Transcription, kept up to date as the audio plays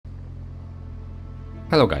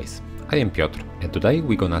Hello guys, I am Piotr and today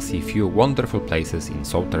we're gonna see few wonderful places in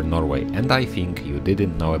southern Norway and I think you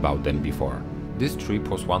didn't know about them before. This trip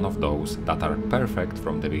was one of those that are perfect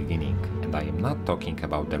from the beginning, and I am not talking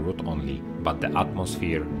about the route only, but the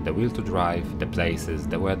atmosphere, the will to drive, the places,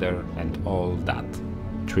 the weather and all that.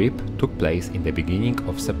 Trip took place in the beginning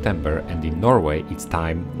of September, and in Norway it's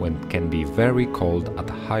time when it can be very cold at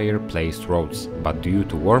higher placed roads, but due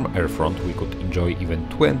to warm air front we could enjoy even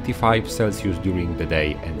 25 Celsius during the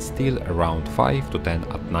day and still around 5 to 10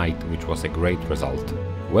 at night, which was a great result.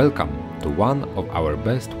 Welcome to one of our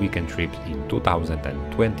best weekend trips in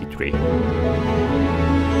 2023.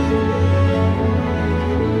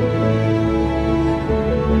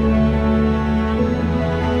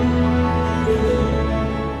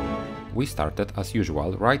 We started as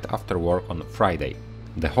usual right after work on Friday.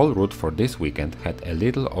 The whole route for this weekend had a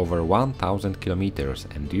little over 1000 kilometers,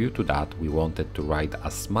 and due to that we wanted to ride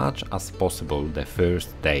as much as possible the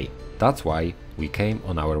first day. That's why we came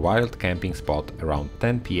on our wild camping spot around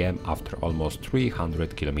 10 p.m. after almost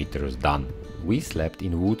 300 kilometers done. We slept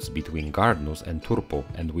in woods between Gardnus and Turpo,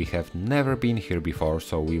 and we have never been here before,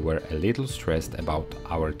 so we were a little stressed about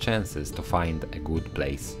our chances to find a good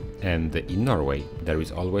place. And in Norway there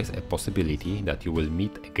is always a possibility that you will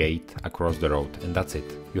meet a gate across the road and that's it,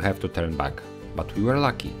 you have to turn back. But we were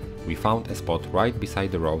lucky, we found a spot right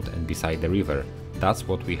beside the road and beside the river. That's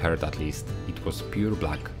what we heard at least. It was pure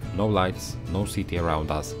black, no lights, no city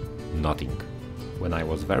around us, nothing. When I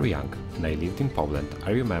was very young and I lived in Poland,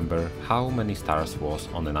 I remember how many stars was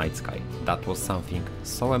on the night sky. That was something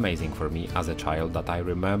so amazing for me as a child that I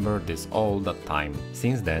remember this all that time.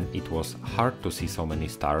 Since then it was hard to see so many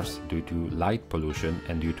stars due to light pollution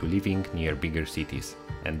and due to living near bigger cities.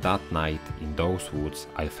 And that night in those woods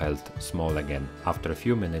I felt small again. After a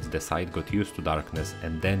few minutes the sight got used to darkness,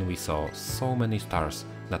 and then we saw so many stars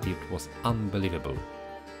that it was unbelievable.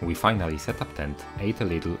 We finally set up tent, ate a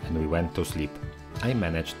little and we went to sleep. I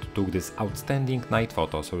managed to take this outstanding night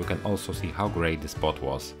photo so you can also see how great the spot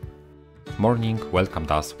was. Morning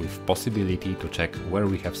welcomed us with possibility to check where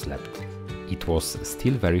we have slept. It was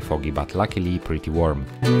still very foggy but luckily pretty warm.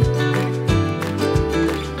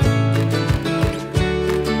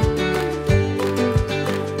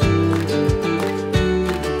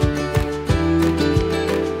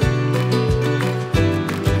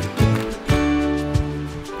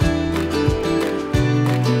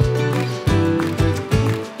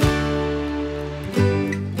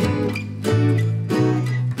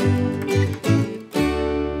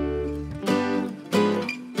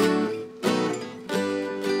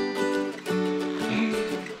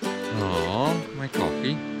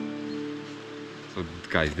 So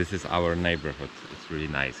guys, this is our neighborhood. It's really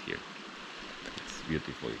nice here. It's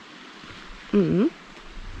beautiful. Mm-hmm.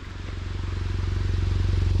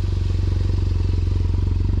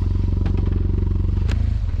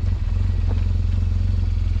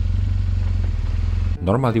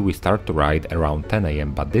 Normally we start to ride around 10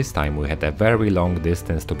 AM, but this time we had a very long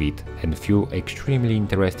distance to beat and few extremely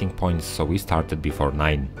interesting points, so we started before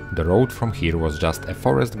 9. The road from here was just a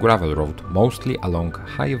forest gravel road, mostly along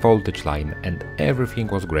high voltage line, and everything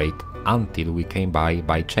was great until we came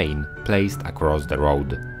by chain placed across the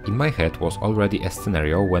road. In my head was already a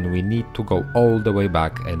scenario when we need to go all the way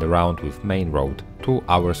back and around with main road, 2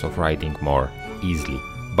 hours of riding more, easily.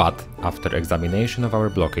 But after examination of our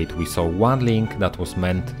blockade we saw one link that was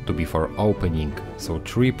meant to be for opening, so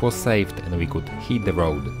trip was saved and we could hit the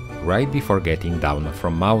road. Right before getting down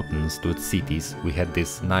from mountains to cities we had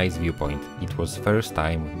this nice viewpoint. It was first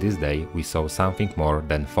time this day we saw something more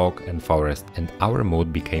than fog and forest, and our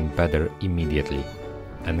mood became better immediately.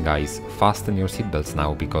 And guys, fasten your seatbelts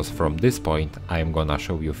now, because from this point I am gonna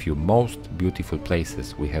show you a few most beautiful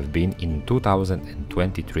places we have been in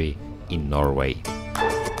 2023 in Norway.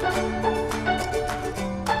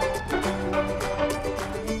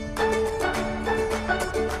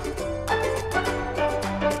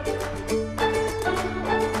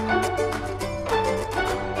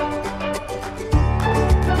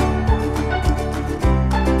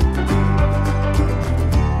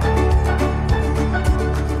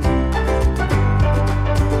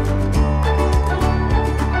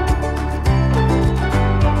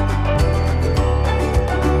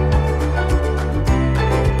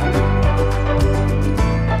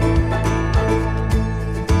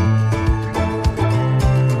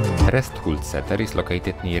 Setter is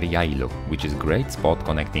located near Jailu, which is a great spot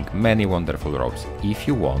connecting many wonderful roads. If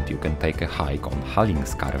you want, you can take a hike on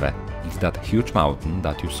Hallingskarvet. is that huge mountain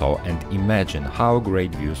that you saw, and imagine how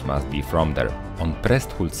great views must be from there. On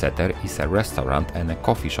Presthulseter is a restaurant and a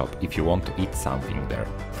coffee shop if you want to eat something there.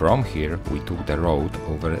 From here we took the road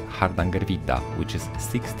over Hardangervidda, which is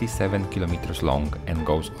 67 kilometers long and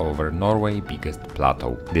goes over Norway's biggest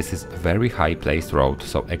plateau. This is very high placed road,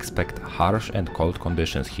 so expect harsh and cold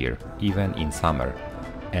conditions here, even in summer.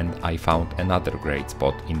 And I found another great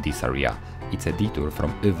spot in this area. It's a detour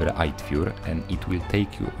from Övre Eidfjord, and it will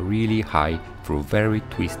take you really high through very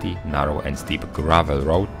twisty, narrow and steep gravel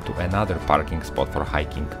road to another parking spot for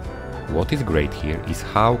hiking. What is great here is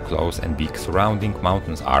how close and big surrounding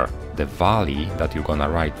mountains are. The valley that you're gonna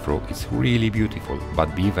ride through is really beautiful,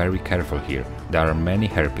 but be very careful here. There are many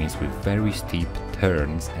hairpins with very steep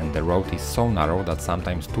turns, and the road is so narrow that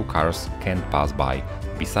sometimes two cars can't pass by.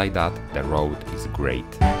 Beside that, the road is great.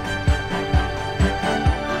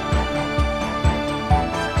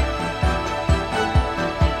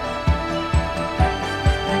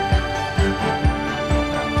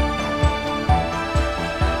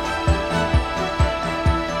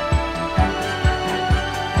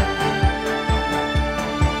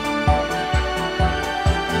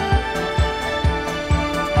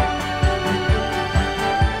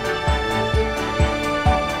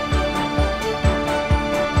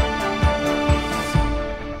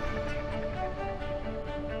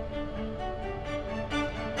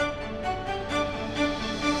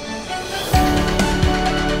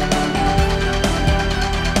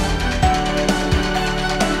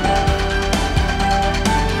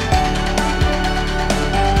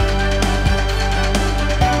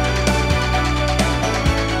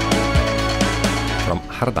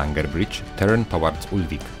 Hardanger Bridge, turn towards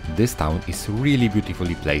Ulvik. This town is really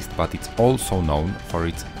beautifully placed, but it's also known for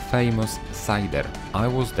its famous cider. I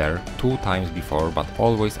was there 2 times before, but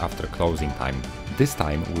always after closing time. This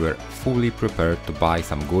time we were fully prepared to buy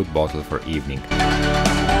some good bottle for evening.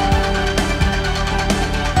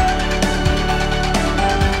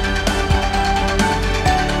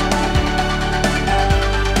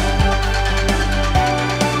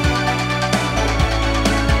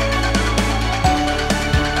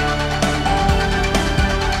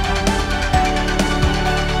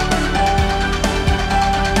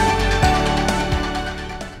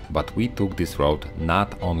 But we took this road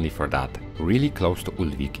not only for that. Really close to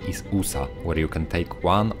Ulvik is Osa, where you can take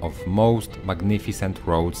one of most magnificent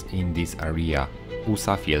roads in this area,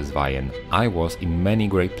 Osafjellsvegen. I was in many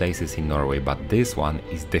great places in Norway, but this one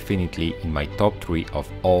is definitely in my top 3 of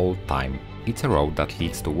all time. It's a road that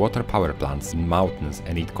leads to water power plants in mountains,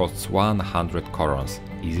 and it costs 100 korons.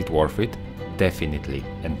 Is it worth it? Definitely.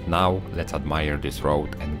 And now let's admire this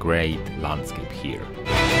road and great landscape here.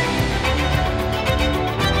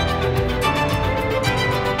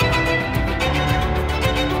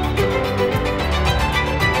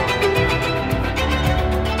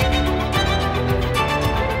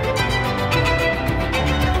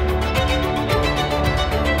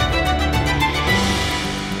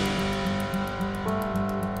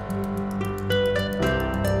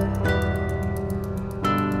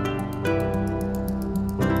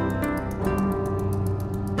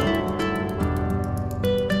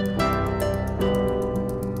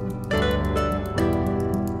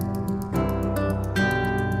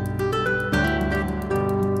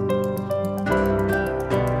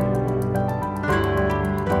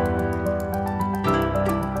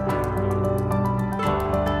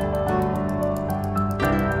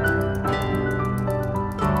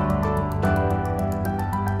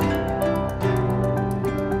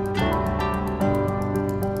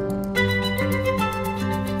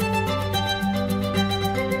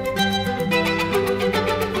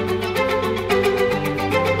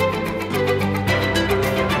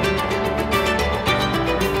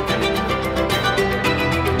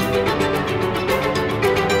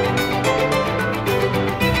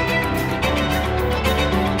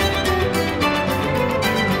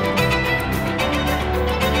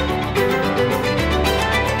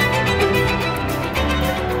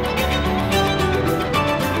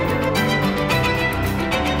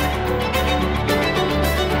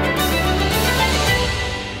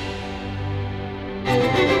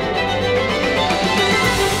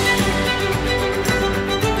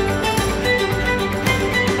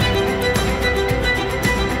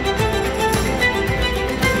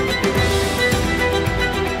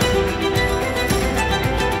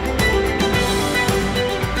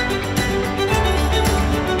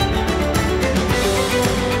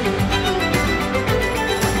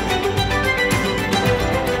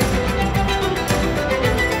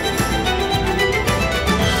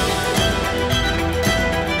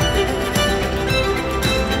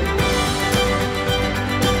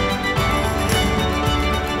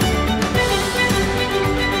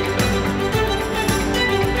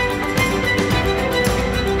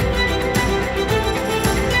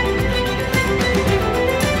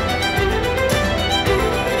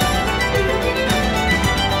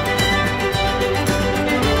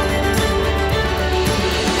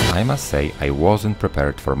 must say I wasn't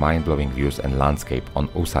prepared for mind-blowing views and landscape on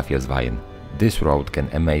Osafjellsvegen. This road can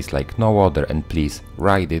amaze like no other, and please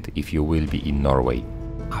ride it if you will be in Norway.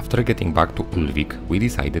 After getting back to Ulvik, we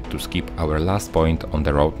decided to skip our last point on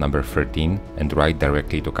the road number 13 and ride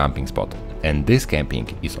directly to camping spot. And this camping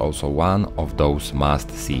is also one of those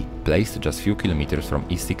must-see, placed just few kilometers from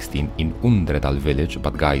E16 in Undredal village,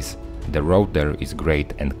 but guys, the road there is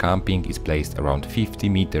great and camping is placed around 50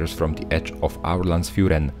 meters from the edge of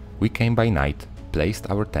Aurlandsfjorden. We came by night,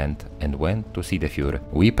 placed our tent and went to see the fjord.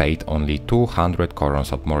 We paid only 200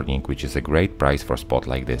 korons at morning, which is a great price for a spot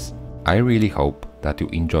like this. I really hope that you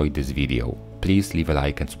enjoyed this video. Please leave a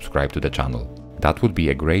like and subscribe to the channel. That would be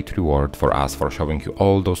a great reward for us for showing you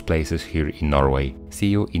all those places here in Norway. See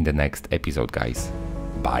you in the next episode, guys.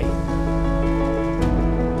 Bye.